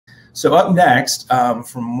So up next,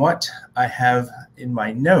 from what I have in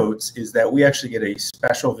my notes, is that we actually get a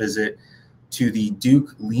special visit to the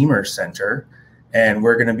Duke Lemur Center, and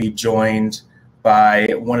we're going to be joined by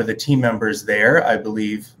one of the team members there, I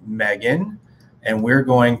believe Megan, and we're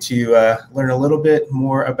going to learn a little bit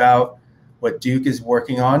more about what Duke is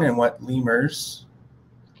working on and what lemurs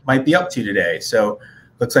might be up to today. So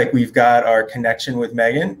looks like we've got our connection with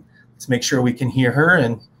Megan. Let's make sure we can hear her,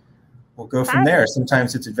 and we'll go from there.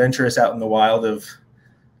 Sometimes it's adventurous out in the wild of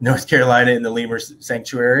North Carolina in the Lemur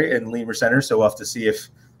Sanctuary and Lemur Center, so we'll have to see if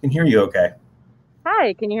we can hear you okay.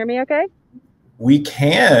 Hi, can you hear me okay? We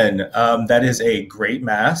can. That is a great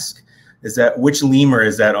mask. Which lemur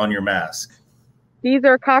is that on your mask? These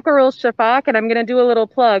are cockerel shafak, and I'm going to do a little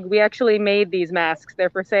plug. We actually made these masks.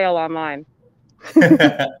 They're for sale online.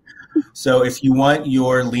 So if you want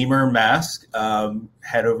your lemur mask,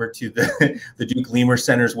 head over to the Duke Lemur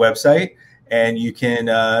Center's website, and you can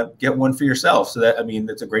get one for yourself. So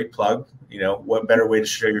that's a great plug. You know, what better way to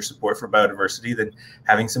show your support for biodiversity than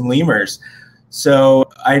having some lemurs? So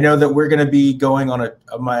I know that we're going to be going on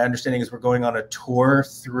my understanding is we're going on a tour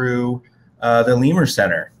through the Lemur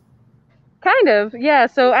Center. Kind of, yeah.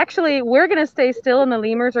 So actually, we're going to stay still and the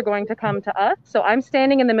lemurs are going to come to us. So I'm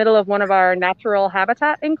standing in the middle of one of our natural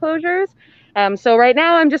habitat enclosures. So right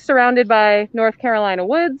now I'm just surrounded by North Carolina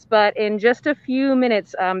woods, but in just a few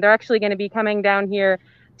minutes, they're actually going to be coming down here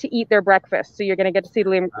to eat their breakfast. So you're going to get to see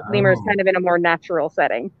the lemurs kind of in a more natural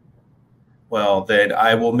setting. Well, then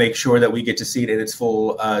I will make sure that we get to see it in its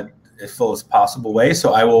full as possible way.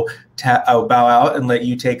 So I'll bow out and let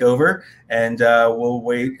you take over, and we'll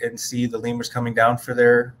wait and see the lemurs coming down for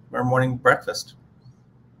their morning breakfast.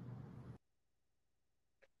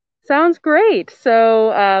 Sounds great.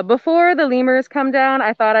 So before the lemurs come down,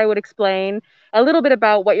 I thought I would explain a little bit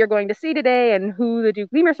about what you're going to see today and who the Duke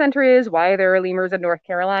Lemur Center is, why there are lemurs in North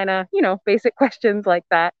Carolina, basic questions like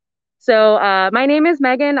that. So my name is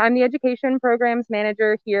Megan. I'm the Education Programs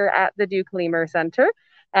Manager here at the Duke Lemur Center.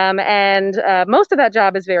 And most of that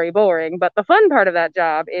job is very boring, but the fun part of that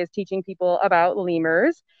job is teaching people about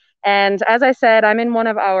lemurs. And as I said, I'm in one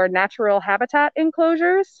of our natural habitat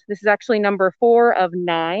enclosures. This is actually number 4 of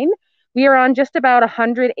 9. We are on just about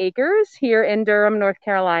 100 acres here in Durham, North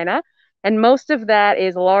Carolina. And most of that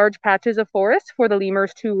is large patches of forest for the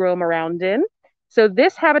lemurs to roam around in. So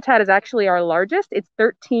this habitat is actually our largest. It's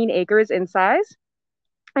 13 acres in size.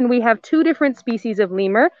 And we have 2 different species of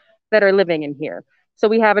lemur that are living in here. So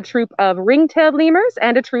we have a troop of ring-tailed lemurs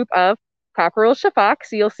and a troop of cockerel shafak.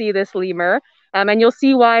 So you'll see this lemur, and you'll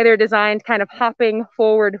see why they're designed kind of hopping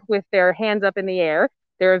forward with their hands up in the air.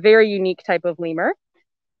 They're a very unique type of lemur.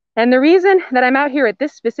 And the reason that I'm out here at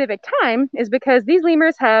this specific time is because these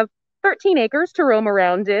lemurs have 13 acres to roam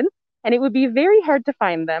around in, and it would be very hard to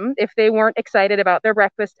find them if they weren't excited about their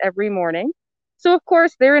breakfast every morning. So of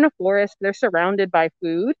course, they're in a forest, they're surrounded by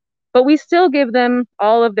food, but we still give them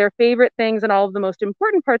all of their favorite things and all of the most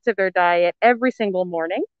important parts of their diet every single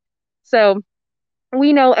morning. So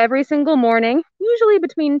we know every single morning, usually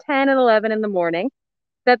between 10 and 11 in the morning,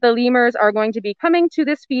 that the lemurs are going to be coming to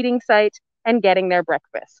this feeding site and getting their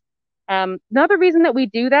breakfast. Another reason that we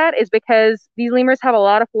do that is because these lemurs have a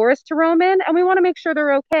lot of forest to roam in, and we want to make sure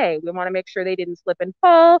they're okay. We want to make sure they didn't slip and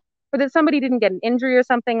fall, or that somebody didn't get an injury or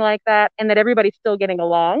something like that, and that everybody's still getting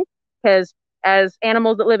along. Because as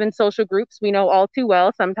animals that live in social groups, we know all too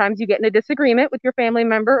well, sometimes you get in a disagreement with your family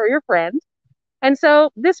member or your friend. And so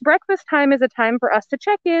this breakfast time is a time for us to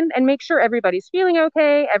check in and make sure everybody's feeling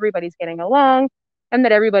okay, everybody's getting along, and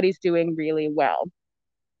that everybody's doing really well.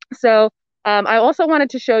 So I also wanted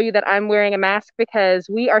to show you that I'm wearing a mask because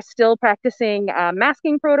we are still practicing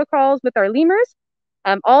masking protocols with our lemurs.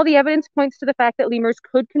 All the evidence points to the fact that lemurs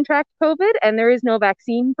could contract COVID, and there is no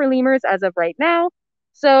vaccine for lemurs as of right now.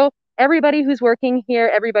 So everybody who's working here,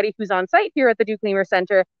 everybody who's on site here at the Duke Lemur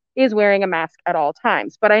Center is wearing a mask at all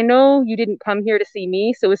times. But I know you didn't come here to see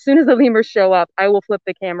me, so as soon as the lemurs show up, I will flip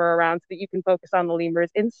the camera around so that you can focus on the lemurs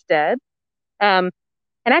instead. And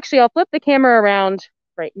actually, I'll flip the camera around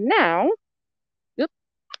right now. Oops,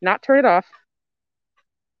 not turn it off.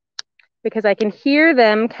 Because I can hear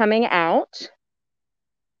them coming out.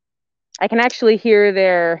 I can actually hear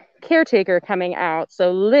their caretaker coming out.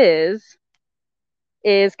 So Liz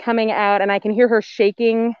is coming out, and I can hear her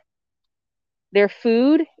shaking their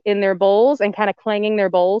food in their bowls and kind of clanging their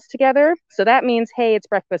bowls together. So that means, hey, it's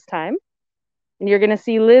breakfast time. And you're going to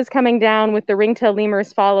see Liz coming down with the ring-tailed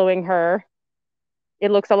lemurs following her. It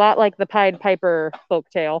looks a lot like the Pied Piper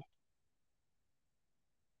folktale.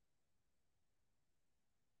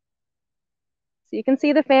 So you can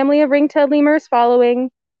see the family of ring-tailed lemurs following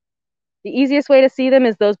The easiest way to see them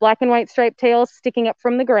is those black and white striped tails sticking up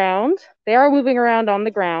from the ground. They are moving around on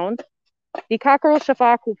the ground. The cockerel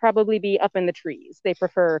shafak will probably be up in the trees. They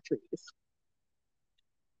prefer trees.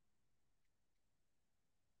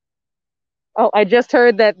 Oh, I just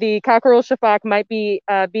heard that the cockerel shafak might be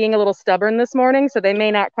being a little stubborn this morning, so they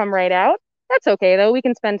may not come right out. That's okay, though. We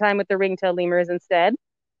can spend time with the ring-tailed lemurs instead.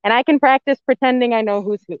 And I can practice pretending I know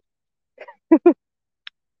who's who.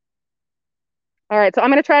 All right, so I'm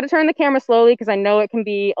going to try to turn the camera slowly because I know it can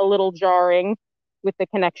be a little jarring with the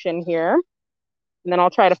connection here. And then I'll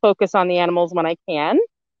try to focus on the animals when I can.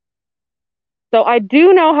 So I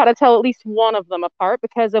do know how to tell at least one of them apart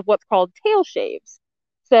because of what's called tail shaves.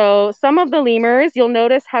 So some of the lemurs, you'll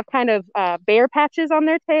notice, have kind of bare patches on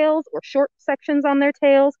their tails or short sections on their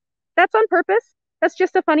tails. That's on purpose. That's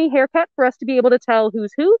just a funny haircut for us to be able to tell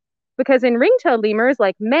who's who. Because in ring-tailed lemurs,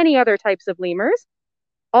 like many other types of lemurs,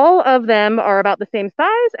 all of them are about the same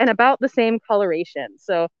size and about the same coloration.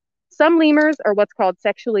 So some lemurs are what's called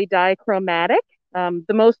sexually dichromatic.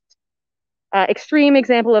 The most extreme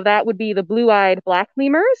example of that would be the blue-eyed black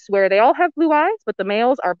lemurs, where they all have blue eyes, but the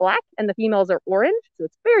males are black and the females are orange. So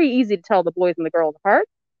it's very easy to tell the boys and the girls apart.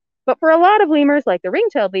 But for a lot of lemurs, like the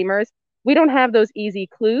ring-tailed lemurs, we don't have those easy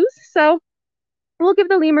clues. So we'll give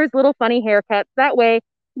the lemurs little funny haircuts. That way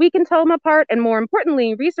we can tell them apart. And more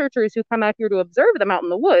importantly, researchers who come out here to observe them out in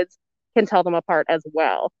the woods can tell them apart as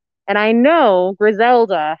well. And I know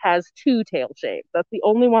Griselda has 2 tail shapes. That's the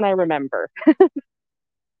only one I remember.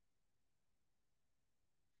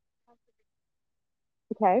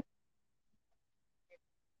 Okay.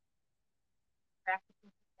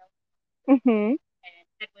 Mm-hmm.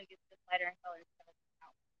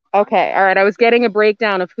 Okay, all right. I was getting a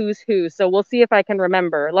breakdown of who's who, so we'll see if I can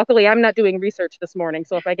remember. Luckily, I'm not doing research this morning,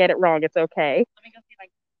 so if I get it wrong, it's okay.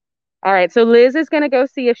 All right, so Liz is going to go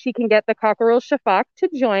see if she can get the cockerel shafak to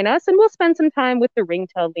join us, and we'll spend some time with the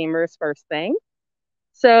ring-tailed lemurs first thing.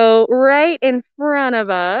 So right in front of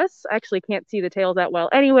us, I actually can't see the tails that well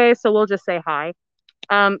anyway, so we'll just say hi.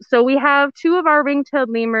 So we have 2 of our ring-tailed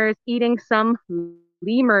lemurs eating some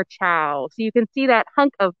lemur chow. So you can see that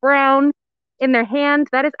hunk of brown in their hand.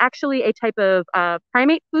 That is actually a type of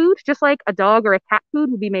primate food, just like a dog or a cat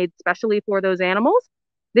food would be made specially for those animals.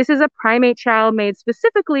 This is a primate chow made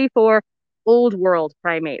specifically for old world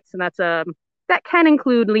primates, and that can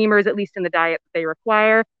include lemurs, at least in the diet that they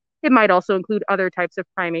require. It might also include other types of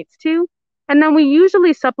primates too. And then we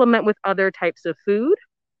usually supplement with other types of food.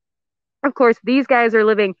 Of course, these guys are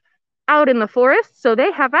living out in the forest, so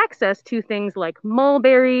they have access to things like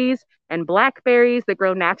mulberries and blackberries that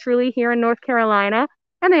grow naturally here in North Carolina.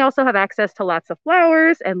 And they also have access to lots of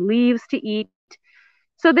flowers and leaves to eat.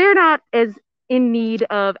 So they're not as in need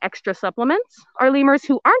of extra supplements. Our lemurs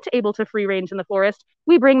who aren't able to free range in the forest,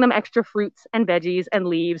 we bring them extra fruits and veggies and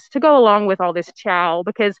leaves to go along with all this chow,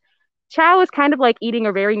 because chow is kind of like eating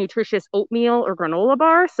a very nutritious oatmeal or granola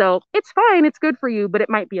bar. So it's fine, it's good for you, but it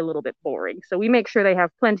might be a little bit boring. So we make sure they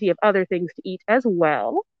have plenty of other things to eat as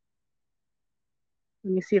well.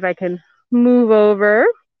 Let me see if I can move over.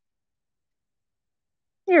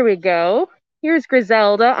 Here we go. Here's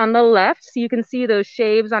Griselda on the left. So you can see those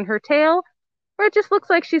shaves on her tail, where it just looks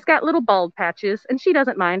like she's got little bald patches, and she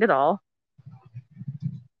doesn't mind at all.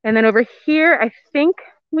 And then over here, I think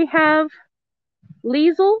we have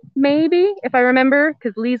Liesel, maybe, if I remember,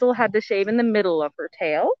 because Liesel had the shave in the middle of her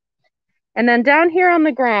tail. And then down here on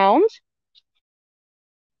the ground,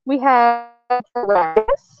 we have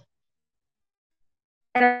Arrakis.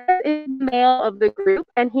 And that is the male of the group,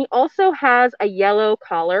 and he also has a yellow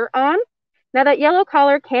collar on. Now, that yellow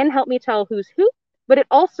collar can help me tell who's who, but it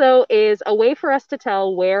also is a way for us to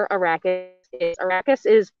tell where Arrakis is. Arrakis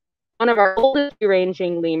is one of our oldest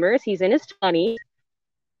ranging lemurs. He's in his 20s,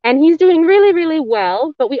 and he's doing really, really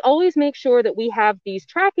well, but we always make sure that we have these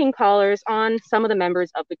tracking collars on some of the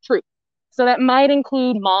members of the troop. So that might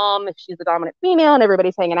include Mom, if she's the dominant female and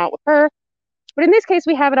everybody's hanging out with her. But in this case,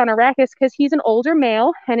 we have it on Arrakis because he's an older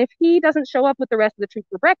male, and if he doesn't show up with the rest of the troop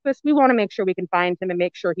for breakfast, we want to make sure we can find him and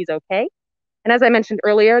make sure he's okay. And as I mentioned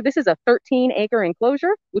earlier, this is a 13-acre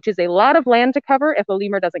enclosure, which is a lot of land to cover if a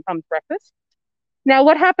lemur doesn't come to breakfast. Now,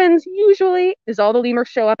 what happens usually is all the lemurs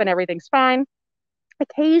show up and everything's fine.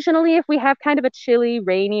 Occasionally, if we have kind of a chilly,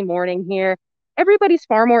 rainy morning here, everybody's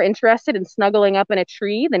far more interested in snuggling up in a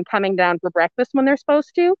tree than coming down for breakfast when they're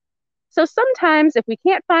supposed to. So sometimes if we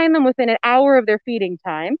can't find them within an hour of their feeding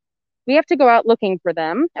time, we have to go out looking for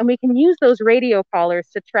them, and we can use those radio collars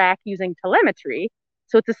to track using telemetry.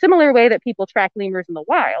 So it's a similar way that people track lemurs in the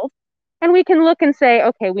wild. And we can look and say,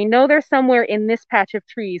 okay, we know they're somewhere in this patch of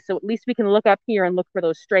trees, so at least we can look up here and look for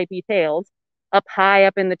those stripy tails. up high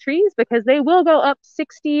up in the trees because they will go up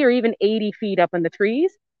 60 or even 80 feet up in the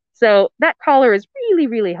trees. So that collar is really,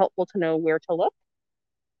 really helpful to know where to look.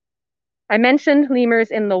 I mentioned lemurs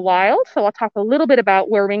in the wild, so I'll talk a little bit about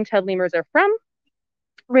where ring-tailed lemurs are from.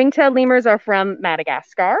 Ring-tailed lemurs are from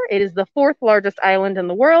Madagascar. It is the 4th largest island in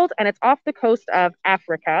the world, and it's off the coast of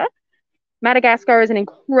Africa. Madagascar is an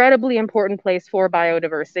incredibly important place for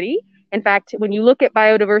biodiversity. In fact, when you look at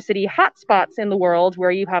biodiversity hotspots in the world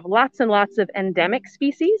where you have lots and lots of endemic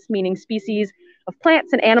species, meaning species of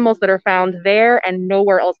plants and animals that are found there and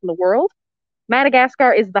nowhere else in the world,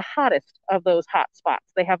 Madagascar is the hottest of those hotspots.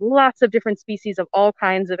 They have lots of different species of all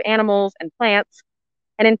kinds of animals and plants.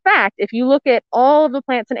 And in fact, if you look at all of the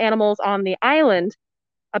plants and animals on the island,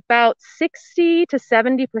 about 60 to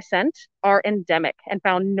 70% are endemic and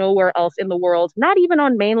found nowhere else in the world, not even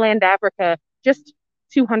on mainland Africa, just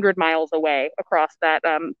 200 miles away across that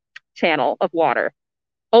channel of water.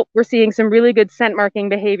 Oh, we're seeing some really good scent marking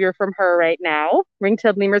behavior from her right now.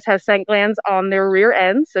 Ring-tailed lemurs have scent glands on their rear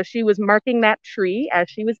ends, so she was marking that tree as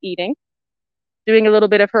she was eating, doing a little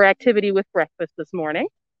bit of her activity with breakfast this morning.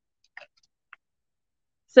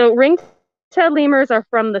 So ring-tailed lemurs are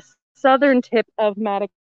from the southern tip of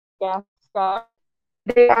Madagascar.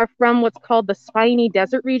 They are from what's called the spiny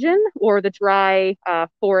desert region or the dry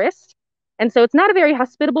forest. And so it's not a very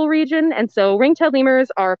hospitable region. And so ring-tailed lemurs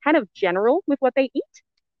are kind of general with what they eat.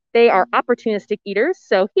 They are opportunistic eaters.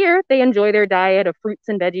 So here they enjoy their diet of fruits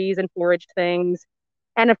and veggies and foraged things.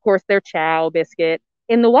 And of course, their chow biscuit.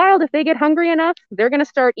 In the wild, if they get hungry enough, they're going to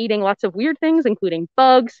start eating lots of weird things, including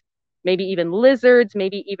bugs, maybe even lizards,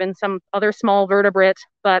 maybe even some other small vertebrate.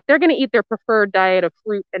 But they're going to eat their preferred diet of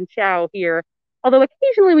fruit and chow here. Although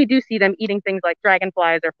occasionally we do see them eating things like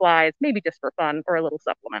dragonflies or flies, maybe just for fun or a little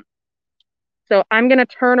supplement. So I'm going to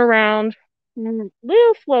turn around a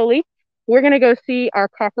little slowly. We're going to go see our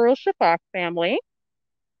cockerel shafak family.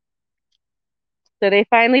 So they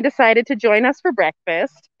finally decided to join us for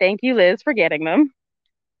breakfast. Thank you, Liz, for getting them.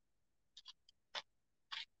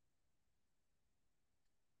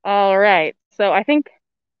 All right. So I think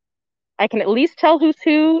I can at least tell who's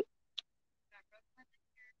who.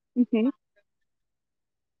 Mm-hmm. We've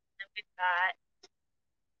got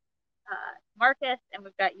Marcus, and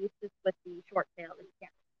we've got Eustace with the short tail that you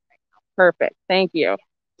can't see right now. Perfect. Thank you.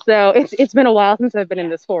 So it's been a while since I've been in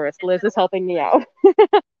this forest. Liz is helping me out.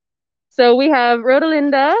 So we have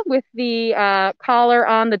Rodelinda with the collar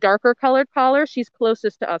on, the darker colored collar. She's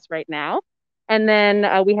closest to us right now. And then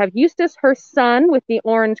we have Eustace, her son, with the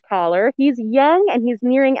orange collar. He's young and he's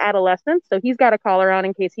nearing adolescence, so he's got a collar on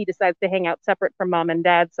in case he decides to hang out separate from mom and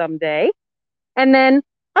dad someday. And then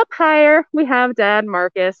up higher, we have Dad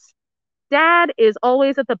Marcus. Dad is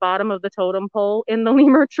always at the bottom of the totem pole in the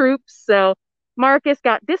lemur troops. So Marcus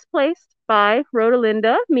got displaced by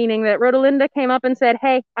Rodelinda, meaning that Rodelinda came up and said,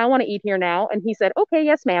 "Hey, I want to eat here now." And he said, "Okay,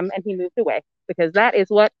 yes, ma'am." And he moved away because that is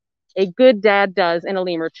what a good dad does in a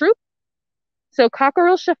lemur troop. So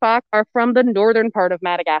cockerel shafak are from the northern part of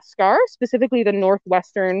Madagascar, specifically the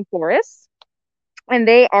northwestern forests. And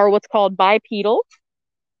they are what's called bipedal.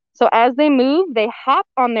 So as they move, they hop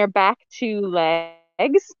on their back two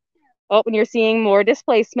legs. Oh, and you're seeing more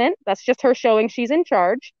displacement. That's just her showing she's in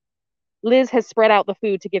charge. Liz has spread out the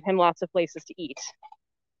food to give him lots of places to eat.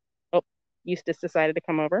 Oh, Eustace decided to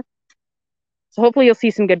come over. So hopefully you'll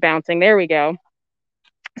see some good bouncing. There we go.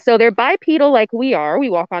 So they're bipedal like we are. We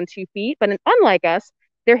walk on 2 feet, but unlike us,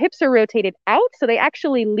 their hips are rotated out. So they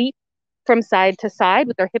actually leap from side to side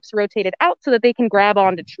with their hips rotated out so that they can grab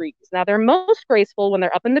onto trees. Now they're most graceful when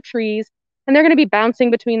they're up in the trees and they're going to be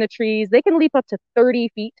bouncing between the trees. They can leap up to 30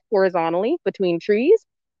 feet horizontally between trees,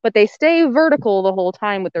 but they stay vertical the whole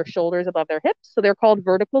time with their shoulders above their hips. So they're called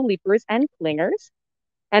vertical leapers and clingers.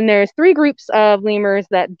 And there's 3 groups of lemurs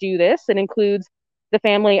that do this. It includes the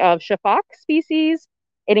family of shafak species.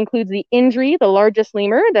 It includes the indri, the largest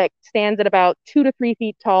lemur that stands at about 2 to 3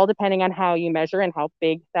 feet tall, depending on how you measure and how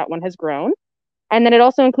big that one has grown. And then it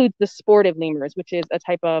also includes the sportive lemurs, which is a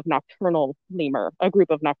type of nocturnal lemur, a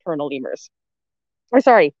group of nocturnal lemurs. Or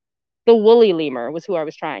sorry, the woolly lemur was who I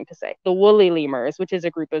was trying to say. The woolly lemurs, which is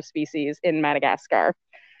a group of species in Madagascar.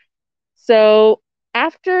 So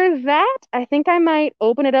after that, I think I might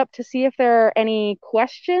open it up to see if there are any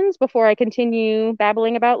questions before I continue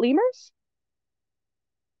babbling about lemurs.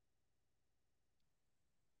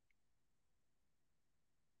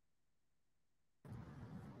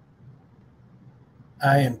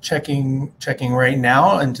 I am checking right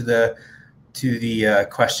now into the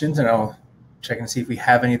questions, and I'll check and see if we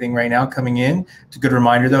have anything right now coming in. It's a good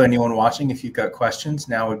reminder, though, anyone watching, if you've got questions,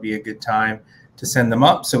 now would be a good time to send them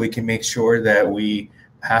up so we can make sure that we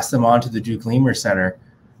pass them on to the Duke Lemur Center.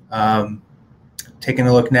 taking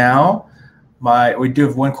a look now. We do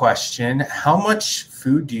have one question. How much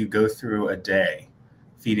food do you go through a day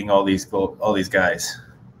feeding all these guys?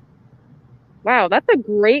 Wow, that's a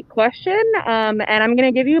great question. And I'm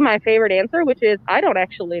going to give you my favorite answer, which is I don't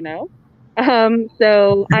actually know.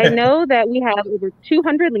 So I know that we have over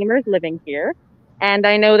 200 lemurs living here, and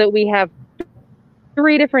I know that we have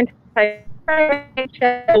 3 different types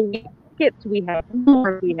of kits. We have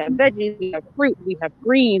lemurs, we have veggies, we have fruit, we have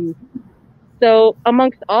greens. So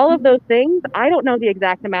amongst all of those things, I don't know the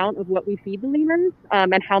exact amount of what we feed the lemurs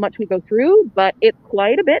and how much we go through, but it's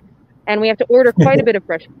quite a bit. And we have to order quite a bit of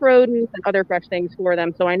fresh produce and other fresh things for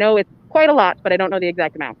them. So I know it's quite a lot, but I don't know the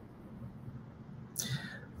exact amount.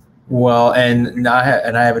 Well, and I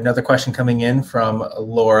have another question coming in from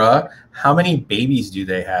Laura. How many babies do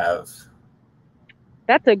they have?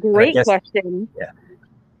 That's a great question. Yeah.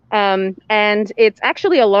 And it's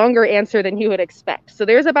actually a longer answer than you would expect. So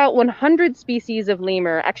there's about 100 species of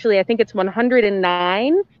lemur. Actually, I think it's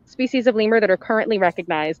 109 species of lemur that are currently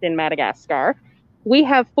recognized in Madagascar. We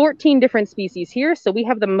have 14 different species here, so we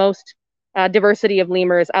have the most diversity of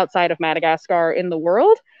lemurs outside of Madagascar in the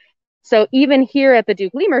world. So even here at the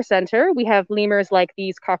Duke Lemur Center, we have lemurs like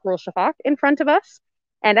these cockerel shafak in front of us.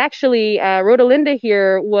 And actually, Rodelinda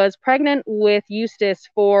here was pregnant with Eustace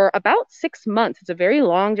for about 6 months. It's a very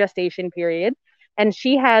long gestation period. And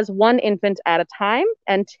she has 1 infant at a time.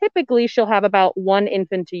 And typically, she'll have about 1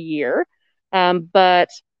 infant a year. And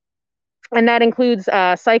that includes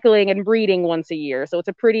cycling and breeding once a year. So it's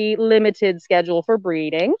a pretty limited schedule for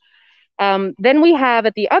breeding. Then we have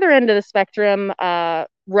at the other end of the spectrum,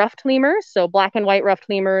 ruffed lemurs. So black and white ruffed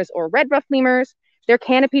lemurs or red ruffed lemurs. They're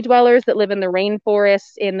canopy dwellers that live in the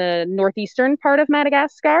rainforests in the northeastern part of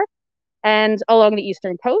Madagascar and along the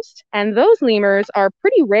eastern coast. And those lemurs are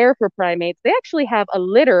pretty rare for primates. They actually have a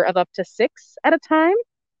litter of up to 6 at a time.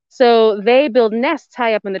 So they build nests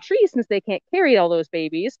high up in the trees since they can't carry all those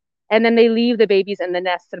babies. And then they leave the babies in the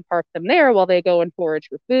nests and park them there while they go and forage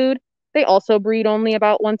for food. They also breed only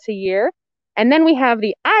about once a year. And then we have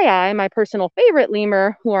the ai, my personal favorite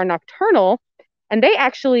lemur, who are nocturnal. And they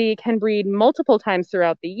actually can breed multiple times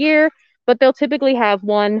throughout the year, but they'll typically have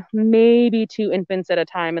 1, maybe 2 infants at a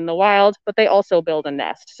time in the wild, but they also build a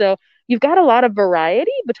nest. So you've got a lot of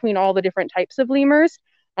variety between all the different types of lemurs,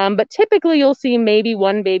 but typically you'll see maybe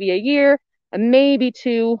 1 baby a year, maybe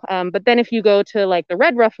 2. But then if you go to like the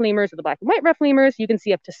red ruffed lemurs or the black and white ruffed lemurs, you can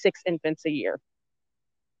see up to 6 infants a year.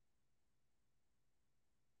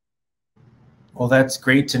 Well, that's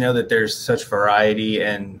great to know that there's such variety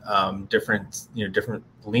and different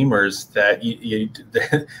lemurs that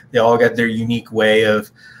they all got their unique way of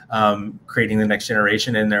creating the next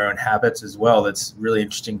generation in their own habits as well. That's really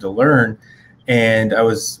interesting to learn. And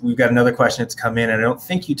we've got another question that's come in, and I don't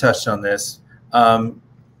think you touched on this.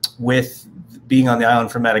 With being on the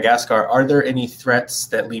island from Madagascar, are there any threats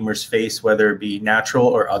that lemurs face, whether it be natural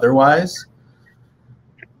or otherwise?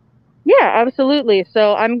 Yeah, absolutely.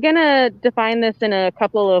 So I'm going to define this in a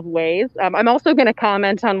couple of ways. I'm also going to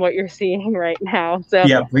comment on what you're seeing right now. So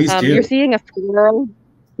yeah, please do. You're seeing a squirrel.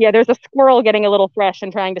 Yeah, there's a squirrel getting a little fresh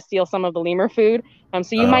and trying to steal some of the lemur food.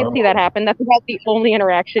 So you might see that happen. That's about the only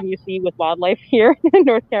interaction you see with wildlife here in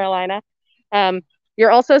North Carolina.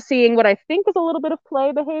 You're also seeing what I think is a little bit of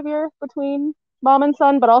play behavior between mom and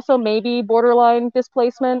son, but also maybe borderline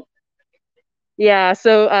displacement. Yeah,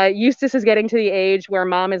 so Eustace is getting to the age where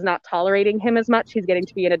mom is not tolerating him as much. He's getting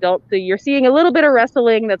to be an adult. So you're seeing a little bit of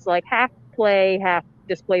wrestling that's like half play, half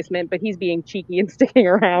displacement, but he's being cheeky and sticking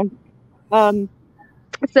around.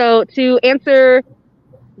 So to answer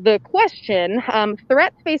the question,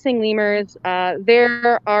 threats facing lemurs,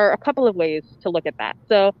 there are a couple of ways to look at that.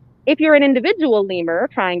 So if you're an individual lemur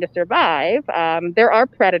trying to survive, there are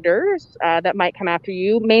predators that might come after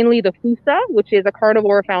you, mainly the fossa, which is a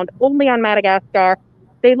carnivore found only on Madagascar.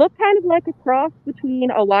 They look kind of like a cross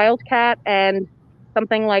between a wildcat and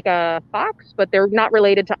something like a fox, but they're not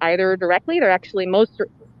related to either directly. They're actually most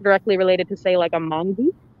directly related to, say, like a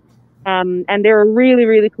mongoose. And they're a really,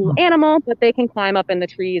 really cool animal, but they can climb up in the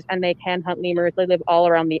trees and they can hunt lemurs. They live all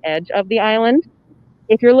around the edge of the island.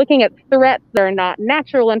 If you're looking at threats that are not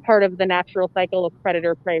natural and part of the natural cycle of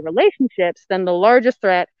predator-prey relationships, then the largest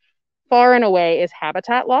threat far and away is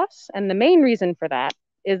habitat loss. And the main reason for that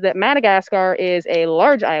is that Madagascar is a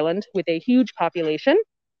large island with a huge population.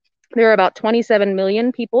 There are about 27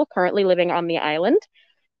 million people currently living on the island.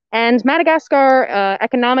 And Madagascar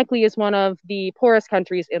economically is one of the poorest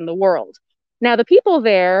countries in the world. Now, the people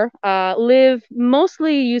there live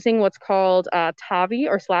mostly using what's called tavi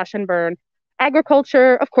or slash and burn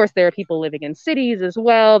agriculture. Of course, there are people living in cities as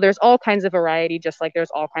well. There's all kinds of variety, just like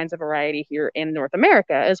there's all kinds of variety here in North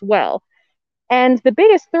America as well. And the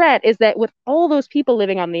biggest threat is that with all those people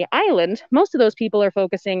living on the island, most of those people are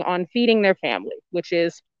focusing on feeding their family, which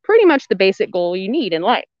is pretty much the basic goal you need in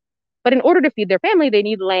life. But in order to feed their family, they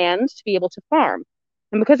need land to be able to farm.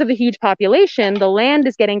 And because of the huge population, the land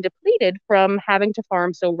is getting depleted from having to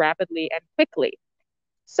farm so rapidly and quickly.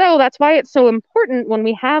 So that's why it's so important when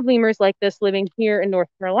we have lemurs like this living here in North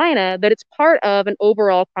Carolina that it's part of an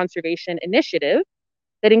overall conservation initiative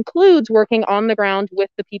that includes working on the ground with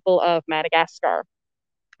the people of Madagascar.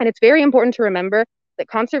 And it's very important to remember that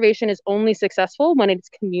conservation is only successful when it's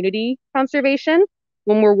community conservation,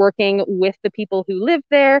 when we're working with the people who live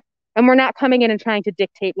there, and we're not coming in and trying to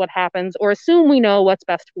dictate what happens or assume we know what's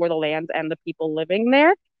best for the land and the people living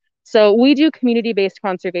there. So we do community-based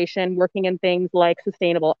conservation, working in things like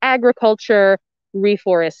sustainable agriculture,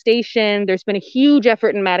 reforestation. There's been a huge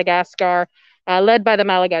effort in Madagascar, led by the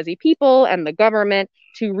Malagasy people and the government,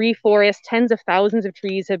 to reforest. Tens of thousands of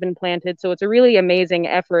trees have been planted. So it's a really amazing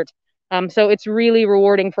effort. So it's really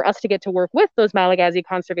rewarding for us to get to work with those Malagasy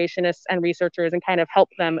conservationists and researchers and kind of help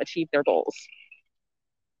them achieve their goals.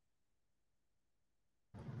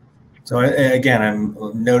 So again,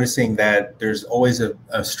 I'm noticing that there's always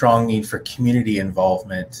a strong need for community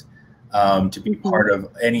involvement to be part of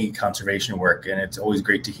any conservation work. And it's always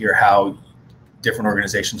great to hear how different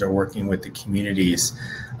organizations are working with the communities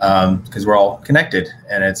because we're all connected.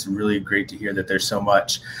 And it's really great to hear that there's so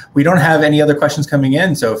much. We don't have any other questions coming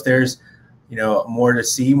in. So if there's more to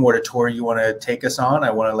see, more to tour you want to take us on, I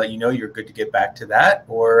want to let you know you're good to get back to that.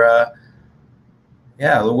 Or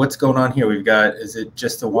yeah, what's going on here? We've got, is it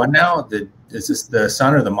just the one now? Is this the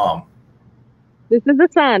son or the mom? This is the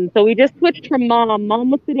son. So we just switched from mom. Mom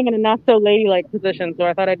was sitting in a not so ladylike position, so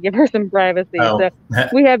I thought I'd give her some privacy. Oh. So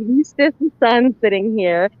we have Eustace, the son, sitting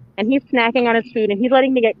here, and he's snacking on his food, and he's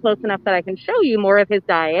letting me get close enough that I can show you more of his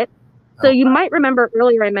diet. So you might remember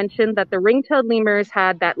earlier I mentioned that the ring-tailed lemurs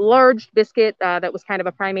had that large biscuit that was kind of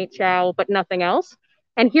a primate chow, but nothing else.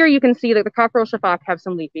 And here you can see that the cockerel shafak have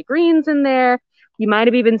some leafy greens in there. You might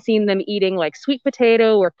have even seen them eating like sweet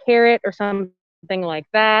potato or carrot or something like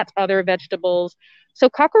that, other vegetables. So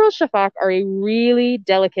cockerel shafak are a really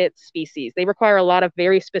delicate species. They require a lot of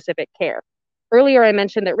very specific care. Earlier, I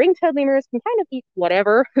mentioned that ring-tailed lemurs can kind of eat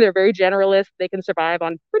whatever. They're very generalist. They can survive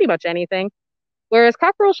on pretty much anything. Whereas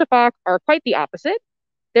cockerel shafak are quite the opposite.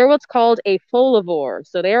 They're what's called a folivore.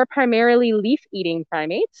 So they are primarily leaf-eating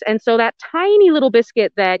primates. And so that tiny little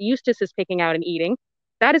biscuit that Eustace is picking out and eating,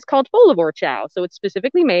 that is called folivore chow. So it's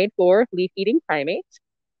specifically made for leaf-eating primates.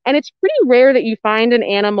 And it's pretty rare that you find an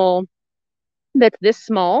animal that's this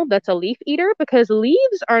small, that's a leaf eater, because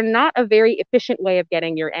leaves are not a very efficient way of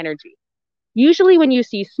getting your energy. Usually when you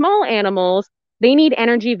see small animals, they need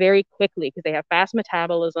energy very quickly because they have fast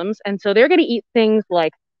metabolisms. And so they're going to eat things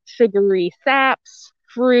like sugary saps,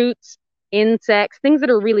 fruits, insects, things that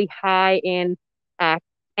are really high in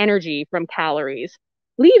energy from calories.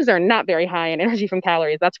 Leaves are not very high in energy from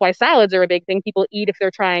calories. That's why salads are a big thing people eat if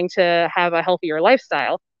they're trying to have a healthier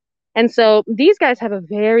lifestyle. And so these guys have a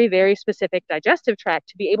very, very specific digestive tract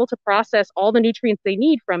to be able to process all the nutrients they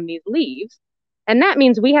need from these leaves. And that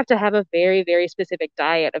means we have to have a very, very specific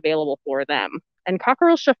diet available for them. And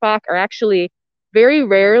cockerel shafak are actually very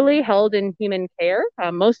rarely held in human care.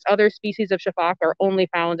 Most other species of shafak are only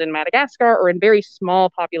found in Madagascar or in very small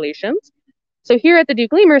populations. So here at the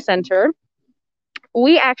Duke Lemur Center,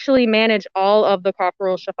 we actually manage all of the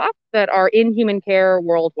cockerel shafak that are in human care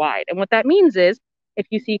worldwide. And what that means is if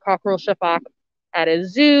you see cockerel shafak at a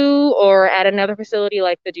zoo or at another facility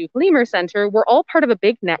like the Duke Lemur Center, we're all part of a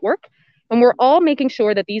big network. And we're all making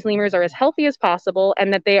sure that these lemurs are as healthy as possible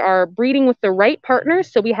and that they are breeding with the right partners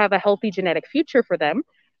so we have a healthy genetic future for them.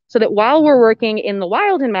 So that while we're working in the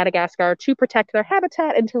wild in Madagascar to protect their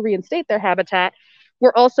habitat and to reinstate their habitat,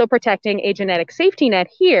 we're also protecting a genetic safety net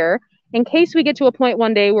here in case we get to a point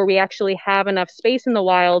one day where we actually have enough space in the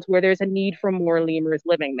wild where there's a need for more lemurs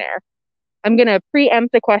living there. I'm going to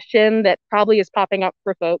preempt the question that probably is popping up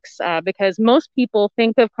for folks because most people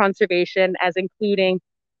think of conservation as including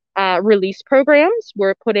release programs.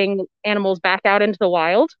 We're putting animals back out into the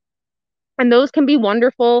wild, and those can be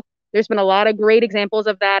wonderful. There's been a lot of great examples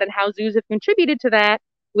of that and how zoos have contributed to that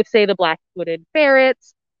with, say, the black-footed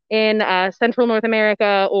ferrets in Central North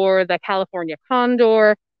America or the California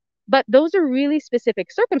condor. But those are really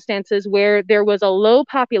specific circumstances where there was a low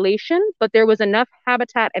population, but there was enough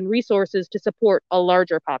habitat and resources to support a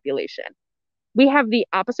larger population. We have the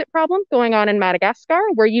opposite problem going on in Madagascar,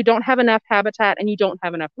 where you don't have enough habitat and you don't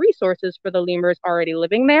have enough resources for the lemurs already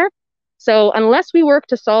living there. So unless we work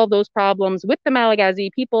to solve those problems with the Malagasy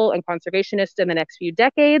people and conservationists in the next few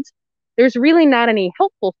decades, there's really not any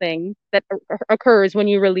helpful thing that occurs when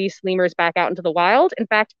you release lemurs back out into the wild. In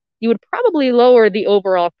fact, you would probably lower the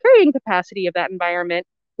overall carrying capacity of that environment,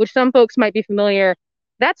 which some folks might be familiar.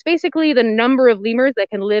 That's basically the number of lemurs that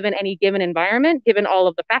can live in any given environment, given all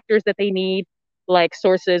of the factors that they need, like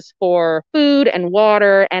sources for food and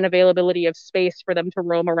water and availability of space for them to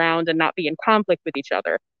roam around and not be in conflict with each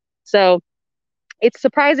other. So it's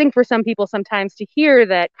surprising for some people sometimes to hear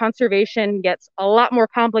that conservation gets a lot more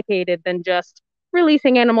complicated than just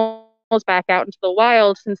releasing animals back out into the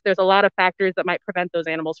wild, since there's a lot of factors that might prevent those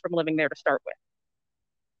animals from living there to start with.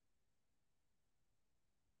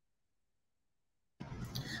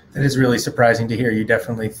 That is really surprising to hear. You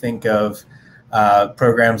definitely think of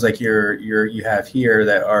programs like you have here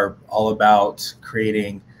that are all about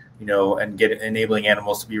creating, and enabling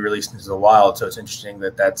animals to be released into the wild. So it's interesting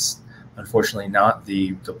that that's unfortunately not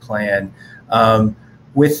the plan.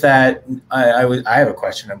 With that, I have a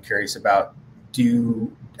question I'm curious about.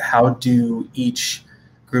 How do each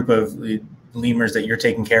group of lemurs that you're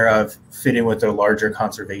taking care of fit in with the larger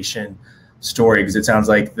conservation story? Because it sounds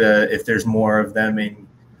like if there's more of them in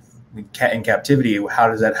captivity, how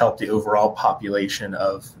does that help the overall population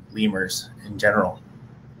of lemurs in general?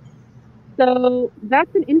 So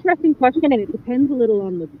that's an interesting question, and it depends a little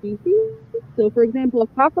on the species. So, for example, a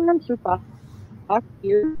cockroach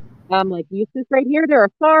here, like Eustace right here, there are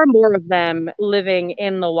far more of them living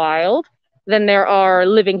in the wild than there are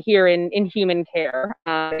living here in human care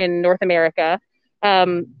in North America.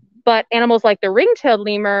 But animals like the ring-tailed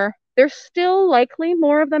lemur, there's still likely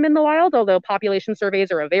more of them in the wild, although population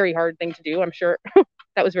surveys are a very hard thing to do. I'm sure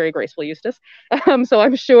that was very graceful, Eustace. So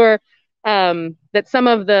I'm sure that some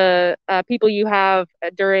of the people you have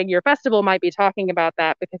during your festival might be talking about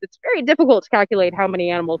that, because it's very difficult to calculate how many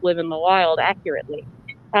animals live in the wild accurately.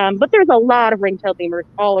 But there's a lot of ring-tailed lemurs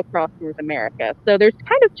all across North America. So there's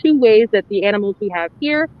kind of two ways that the animals we have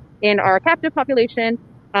here in our captive population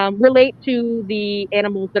relate to the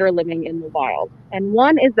animals that are living in the wild. And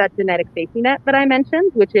one is that genetic safety net that I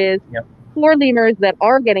mentioned, which is for lemurs that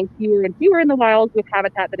are getting fewer and fewer in the wild with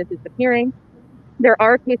habitat that is disappearing. There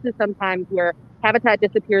are cases sometimes where habitat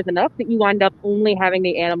disappears enough that you wind up only having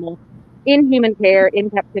the animal in human care, in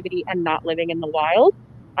captivity, and not living in the wild.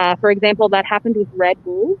 For example, that happened with red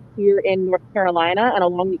wolves here in North Carolina and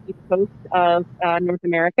along the east coast of North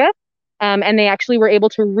America. And they actually were able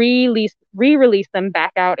to re-release them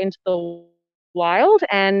back out into the wild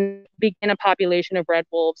and begin a population of red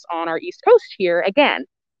wolves on our east coast here again.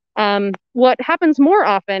 What happens more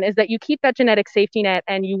often is that you keep that genetic safety net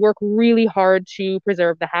and you work really hard to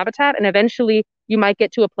preserve the habitat, and eventually you might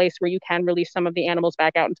get to a place where you can release some of the animals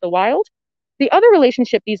back out into the wild. The other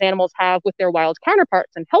relationship these animals have with their wild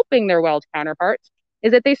counterparts and helping their wild counterparts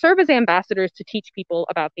is that they serve as ambassadors to teach people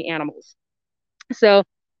about the animals. So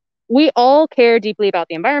we all care deeply about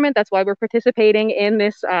the environment. That's why we're participating in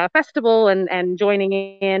this festival and joining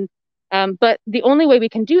in. But the only way we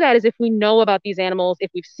can do that is if we know about these animals,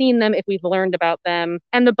 if we've seen them, if we've learned about them.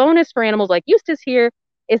 And the bonus for animals like Eustace here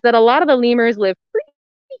is that a lot of the lemurs live pretty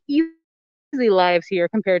easy lives here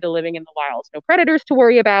compared to living in the wild. No predators to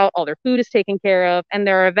worry about, all their food is taken care of, and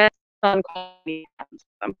there are vets on call.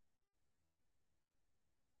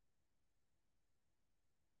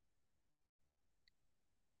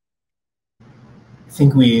 I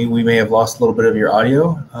think we may have lost a little bit of your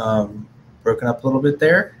audio, broken up a little bit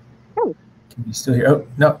there. Oh. Can you still hear? Oh,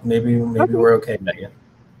 no, maybe okay. We're okay, Megan.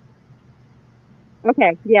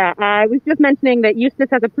 Okay, yeah, I was just mentioning that Eustace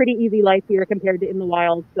has a pretty easy life here compared to in the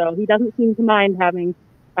wild, so he doesn't seem to mind having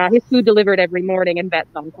his food delivered every morning and vets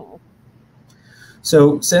on call.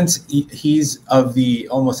 So since he's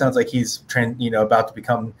almost sounds like he's about to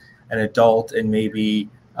become an adult and maybe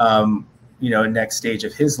next stage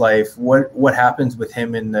of his life, what happens with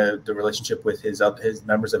him in the relationship with his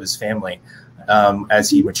members of his family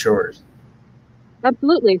as he matures?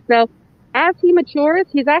 Absolutely. So as he matures,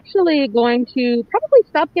 he's actually going to probably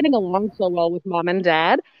stop getting along so well with mom and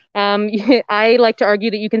dad. I like to argue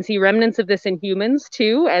that you can see remnants of this in humans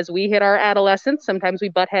too. As we hit our adolescence, sometimes we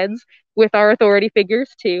butt heads with our authority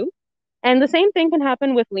figures too. And the same thing can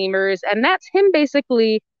happen with lemurs. And that's him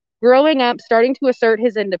basically growing up, starting to assert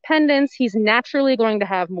his independence. He's naturally going to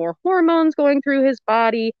have more hormones going through his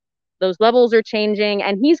body. Those levels are changing,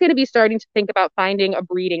 and he's going to be starting to think about finding a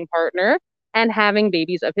breeding partner and having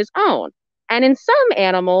babies of his own. And in some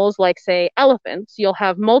animals, like say elephants, you'll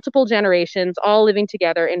have multiple generations all living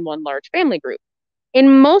together in one large family group.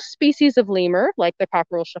 In most species of lemur, like the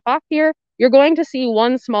cockerel shafak here, you're going to see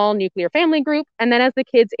one small nuclear family group, and then as the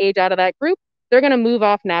kids age out of that group, they're going to move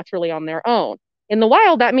off naturally on their own. In the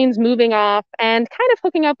wild, that means moving off and kind of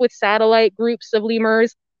hooking up with satellite groups of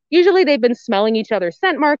lemurs Usually they've been smelling each other's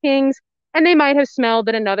scent markings, and they might have smelled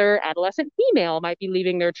that another adolescent female might be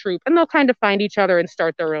leaving their troop, and they'll kind of find each other and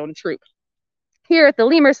start their own troop. Here at the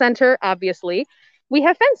Lemur Center, obviously, we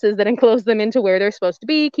have fences that enclose them into where they're supposed to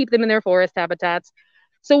be, keep them in their forest habitats.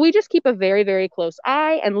 So we just keep a very, very close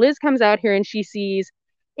eye, and Liz comes out here and she sees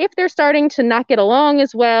if they're starting to not get along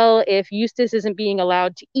as well, if Eustace isn't being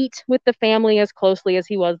allowed to eat with the family as closely as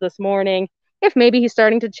he was this morning, if maybe he's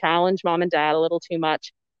starting to challenge mom and dad a little too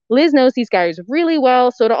much. Liz knows these guys really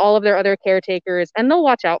well, so do all of their other caretakers, and they'll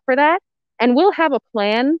watch out for that. And we'll have a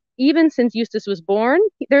plan, even since Eustace was born.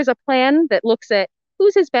 There's a plan that looks at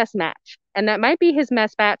who's his best match. And that might be his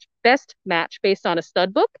best match based on a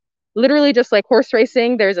stud book. Literally, just like horse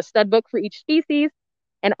racing, there's a stud book for each species.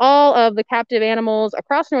 And all of the captive animals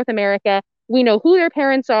across North America, we know who their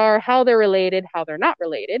parents are, how they're related, how they're not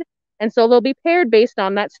related. And so they'll be paired based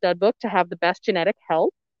on that stud book to have the best genetic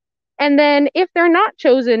health. And then if they're not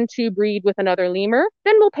chosen to breed with another lemur,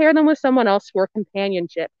 then we'll pair them with someone else for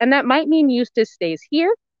companionship. And that might mean Eustace stays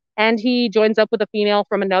here and he joins up with a female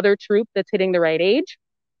from another troop that's hitting the right age.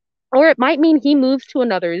 Or it might mean he moves to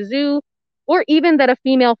another zoo, or even that a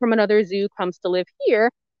female from another zoo comes to live here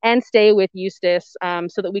and stay with Eustace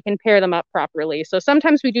so that we can pair them up properly. So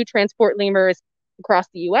sometimes we do transport lemurs across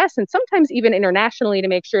the US and sometimes even internationally to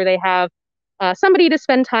make sure they have somebody to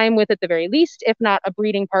spend time with at the very least, if not a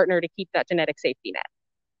breeding partner to keep that genetic safety net.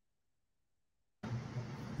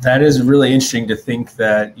 That is really interesting to think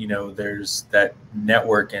that, there's that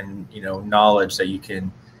network and, knowledge that you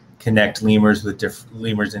can connect lemurs with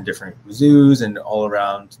lemurs in different zoos and all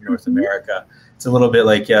around North America. It's a little bit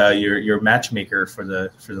like your matchmaker for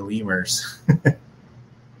the lemurs.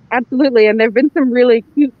 Absolutely. And there've been some really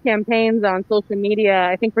cute campaigns on social media,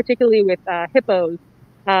 I think particularly with hippos,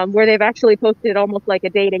 where they've actually posted almost like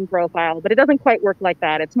a dating profile, but it doesn't quite work like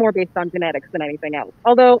that. It's more based on genetics than anything else.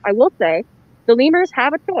 Although I will say the lemurs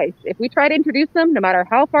have a choice. If we try to introduce them, no matter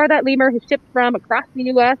how far that lemur has shipped from across the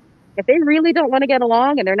US, if they really don't want to get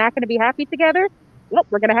along and they're not going to be happy together, well,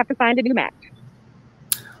 we're going to have to find a new match.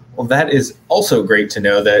 Well, that is also great to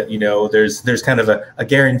know that, there's kind of a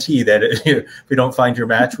guarantee that if we don't find your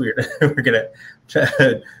match, we're going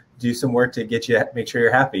to do some work to make sure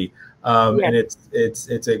you're happy. And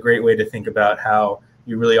it's a great way to think about how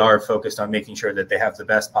you really are focused on making sure that they have the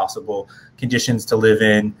best possible conditions to live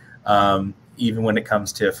in, even when it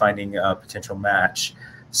comes to finding a potential match.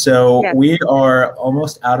 So we are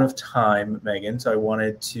almost out of time, Megan. So I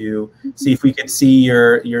wanted to see if we could see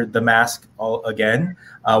the mask all again.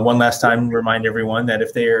 One last time, remind everyone that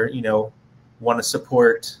if they are, want to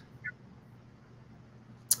support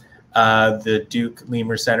the Duke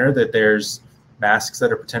Lemur Center, that there's masks that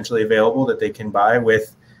are potentially available that they can buy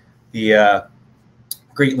with the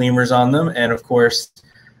great lemurs on them. And of course,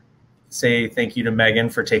 say thank you to Megan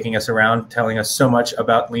for taking us around, telling us so much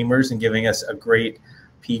about lemurs and giving us a great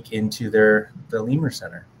peek into the Lemur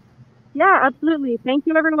Center. Yeah, absolutely. Thank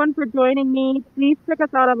you everyone for joining me. Please check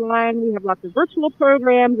us out online. We have lots of virtual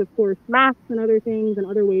programs, of course, masks and other things and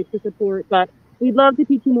other ways to support, but we'd love to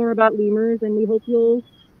teach you more about lemurs and we hope you'll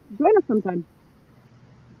join us sometime.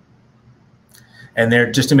 And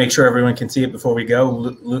there, just to make sure everyone can see it before we go,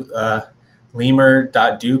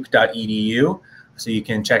 lemur.duke.edu. So you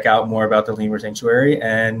can check out more about the Lemur Sanctuary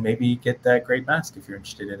and maybe get that great mask if you're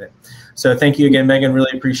interested in it. So thank you again, Megan.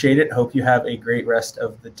 Really appreciate it. Hope you have a great rest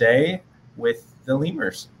of the day with the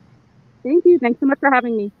lemurs. Thank you. Thanks so much for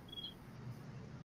having me.